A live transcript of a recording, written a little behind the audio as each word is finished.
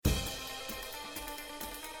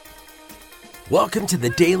Welcome to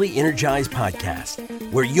the Daily Energize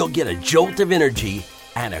Podcast, where you'll get a jolt of energy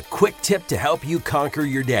and a quick tip to help you conquer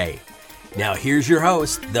your day. Now here's your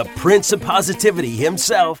host, the Prince of Positivity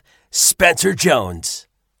himself, Spencer Jones.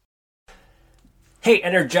 Hey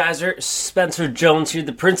Energizer, Spencer Jones here,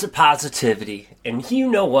 the Prince of Positivity. And you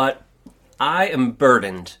know what? I am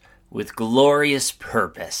burdened with glorious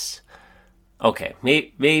purpose. Okay,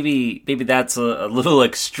 maybe that's a little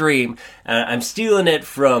extreme. I'm stealing it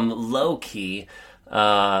from Loki.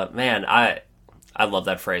 Man, I love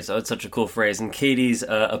that phrase. Oh, it's such a cool phrase. And Katie's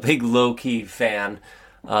a big Loki fan,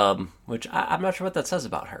 which I'm not sure what that says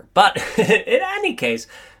about her. But in any case,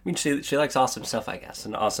 I mean, she likes awesome stuff, I guess,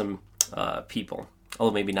 and awesome people.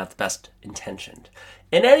 Although maybe not the best intentioned.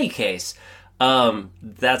 In any case,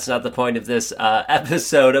 that's not the point of this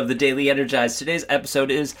episode of the Daily Energize. Today's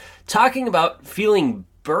episode is talking about feeling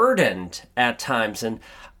burdened at times. And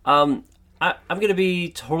I'm going to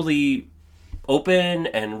be totally open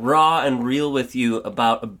and raw and real with you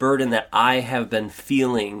about a burden that I have been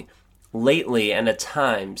feeling lately and at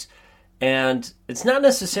times. And it's not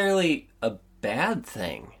necessarily a bad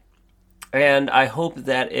thing. And I hope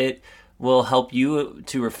that it will help you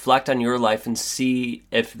to reflect on your life and see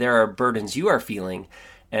if there are burdens you are feeling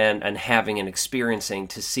and having and experiencing,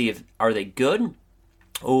 to see if are they good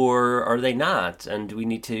or are they not, and do we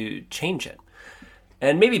need to change it.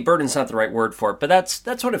 And maybe burden's not the right word for it, but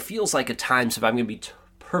that's what it feels like at times, if I'm going to be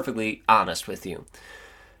perfectly honest with you.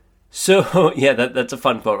 So yeah, that's a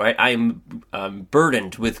fun quote, right? I'm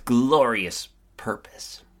burdened with glorious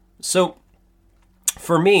purpose. So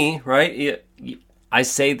for me, right, I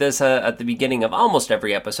say this at the beginning of almost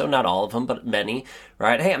every episode, not all of them, but many,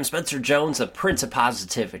 right? Hey, I'm Spencer Jones, the Prince of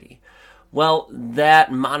Positivity. Well, that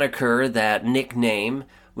moniker, that nickname,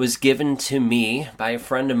 was given to me by a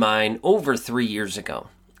friend of mine over 3 years ago.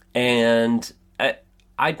 And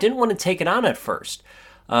I didn't want to take it on at first.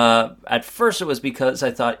 At first it was because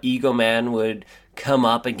I thought Ego Man would come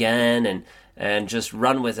up again and just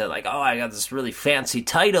run with it, like, oh, I got this really fancy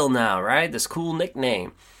title now, right? This cool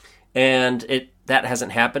nickname. And that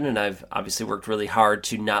hasn't happened, and I've obviously worked really hard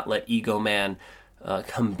to not let Ego Man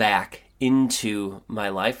come back into my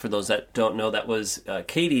life. For those that don't know, that was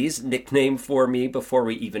Katie's nickname for me before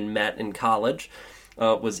we even met in college,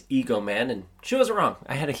 was Ego Man, and she wasn't wrong.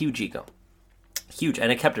 I had a huge ego. Huge,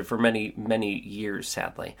 and I kept it for many, many years,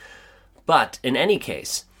 sadly. But in any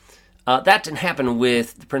case, that didn't happen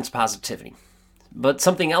with the Prince of Positivity. But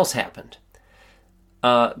something else happened.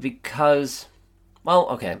 Because... well,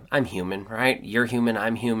 okay, I'm human, right? You're human,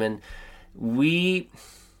 I'm human. We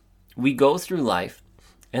go through life,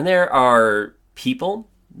 and there are people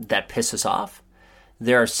that piss us off.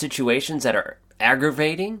 There are situations that are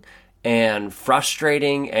aggravating and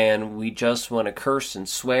frustrating, and we just want to curse and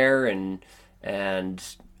swear and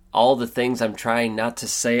all the things. I'm trying not to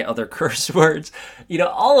say other curse words. You know,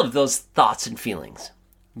 all of those thoughts and feelings.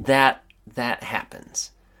 That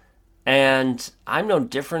happens. And I'm no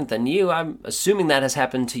different than you. I'm assuming that has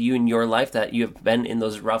happened to you in your life, that you have been in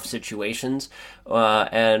those rough situations,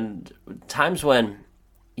 and times when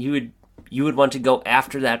you would want to go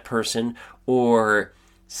after that person or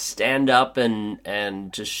stand up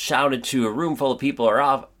and just shout it to a room full of people or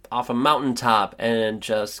off a mountaintop and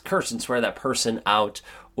just curse and swear that person out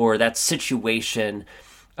or that situation,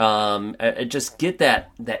 just get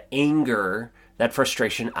that anger, that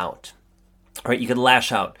frustration out. Right, you could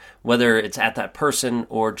lash out, whether it's at that person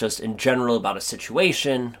or just in general about a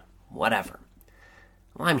situation, whatever.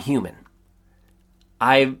 Well, I'm human.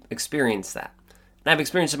 I've experienced that. And I've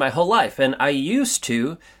experienced it my whole life. And I used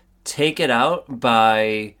to take it out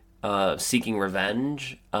by seeking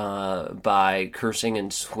revenge, by cursing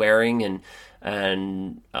and swearing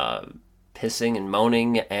and pissing and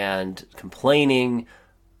moaning and complaining,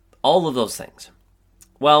 all of those things.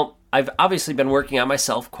 Well, I've obviously been working on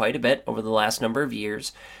myself quite a bit over the last number of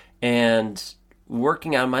years and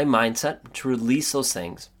working on my mindset to release those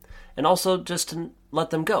things and also just to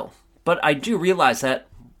let them go. But I do realize that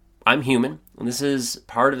I'm human, and this is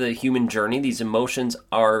part of the human journey. These emotions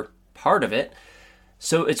are part of it.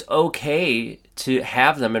 So it's okay to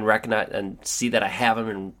have them and recognize and see that I have them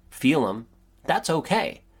and feel them. That's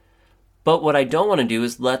okay. But what I don't want to do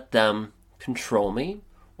is let them control me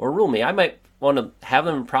or rule me. I might want to have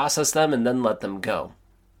them process them and then let them go.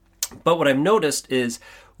 But what I've noticed is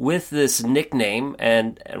with this nickname,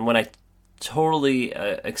 and when I totally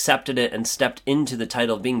accepted it and stepped into the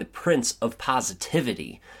title of being the Prince of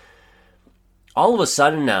Positivity, all of a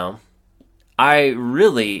sudden now, I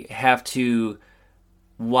really have to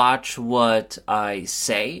watch what I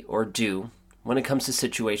say or do when it comes to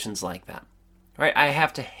situations like that. Right? I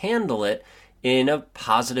have to handle it in a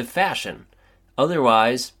positive fashion.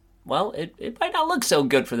 Otherwise, well, it might not look so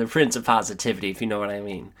good for the Prince of Positivity, if you know what I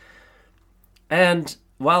mean. And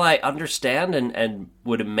while I understand and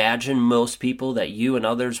would imagine most people that you and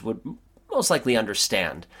others would most likely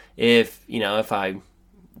understand if I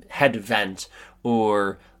had to vent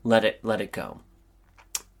or let it go,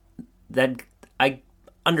 that I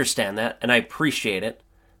understand that and I appreciate it,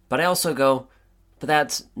 but I also go, but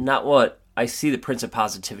that's not what I see the Prince of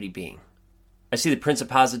Positivity being. I see the Prince of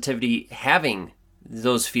Positivity having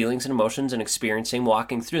those feelings and emotions and experiencing,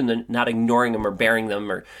 walking through them, not ignoring them or burying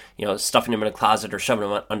them or, stuffing them in a closet or shoving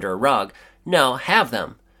them under a rug. No, have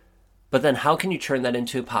them. But then how can you turn that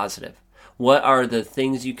into a positive? What are the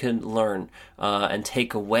things you can learn and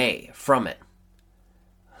take away from it?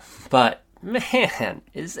 But man,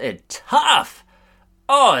 is it tough?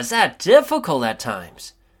 Oh, is that difficult at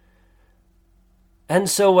times? And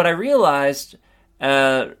so what I realized,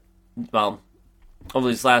 over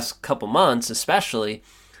these last couple months especially,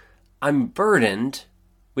 I'm burdened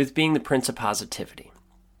with being the Prince of Positivity.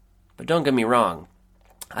 But don't get me wrong,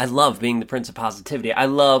 I love being the Prince of Positivity. I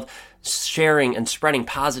love sharing and spreading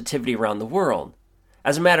positivity around the world.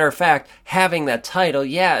 As a matter of fact, having that title,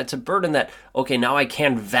 it's a burden that, okay, now I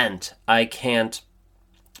can't vent. I can't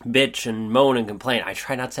bitch and moan and complain. I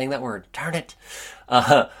try not saying that word. Darn it.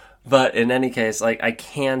 But in any case, I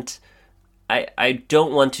can't, I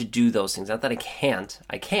don't want to do those things. Not that I can't.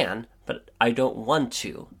 I can, but I don't want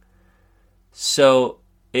to. So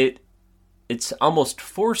it's almost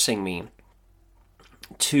forcing me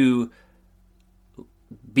to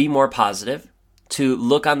be more positive, to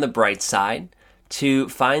look on the bright side, to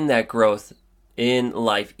find that growth in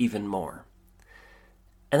life even more.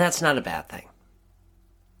 And that's not a bad thing.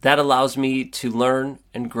 That allows me to learn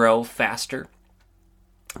and grow faster,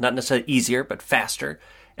 not necessarily easier, but faster,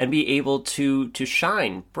 and be able to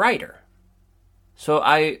shine brighter. So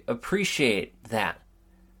I appreciate that.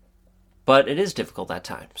 But it is difficult at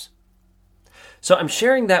times. So I'm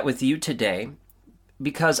sharing that with you today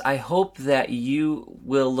because I hope that you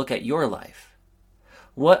will look at your life.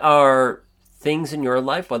 What are things in your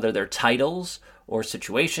life, whether they're titles or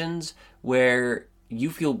situations, where you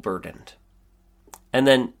feel burdened? And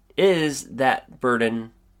then is that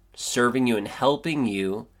burden serving you and helping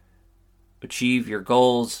you achieve your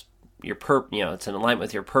goals, it's in alignment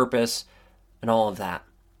with your purpose and all of that?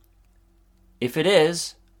 If it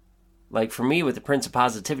is, like for me with the Prince of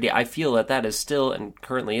Positivity, I feel that is still and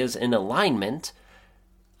currently is in alignment,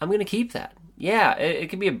 I'm going to keep that. Yeah, it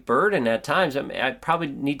can be a burden at times. I probably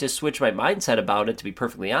need to switch my mindset about it, to be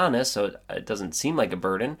perfectly honest, so it doesn't seem like a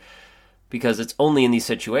burden, because it's only in these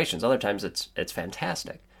situations. Other times it's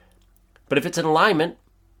fantastic. But if it's in alignment,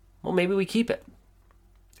 well, maybe we keep it.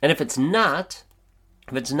 And if it's not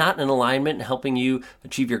in alignment and helping you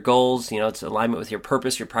achieve your goals, it's in alignment with your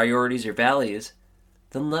purpose, your priorities, your values,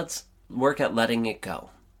 then let's work at letting it go,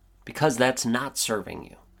 because that's not serving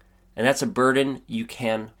you. And that's a burden you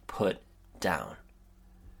can put down.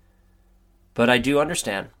 But I do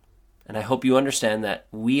understand, and I hope you understand, that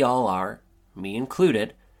we all are, me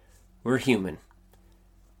included, we're human.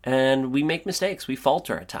 And we make mistakes. We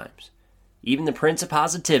falter at times. Even the Prince of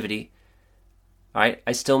Positivity, right?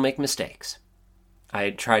 I still make mistakes. I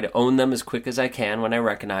try to own them as quick as I can when I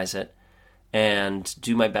recognize it, and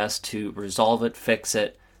do my best to resolve it, fix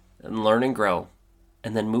it, and learn and grow,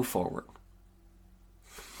 and then move forward.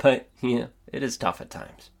 But, it is tough at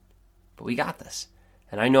times. But we got this.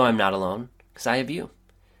 And I know I'm not alone, because I have you.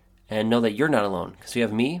 And know that you're not alone, because we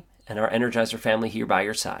have me and our Energizer family here by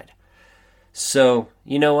your side. So,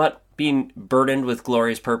 you know what? Being burdened with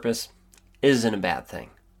glorious purpose isn't a bad thing,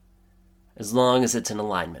 as long as it's in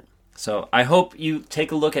alignment. So I hope you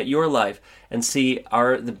take a look at your life and see,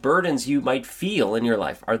 are the burdens you might feel in your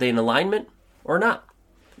life, are they in alignment or not?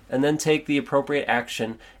 And then take the appropriate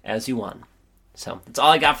action as you want. So that's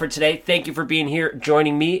all I got for today. Thank you for being here,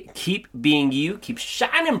 joining me. Keep being you, keep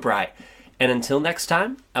shining bright. And until next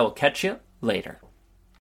time, I will catch you later.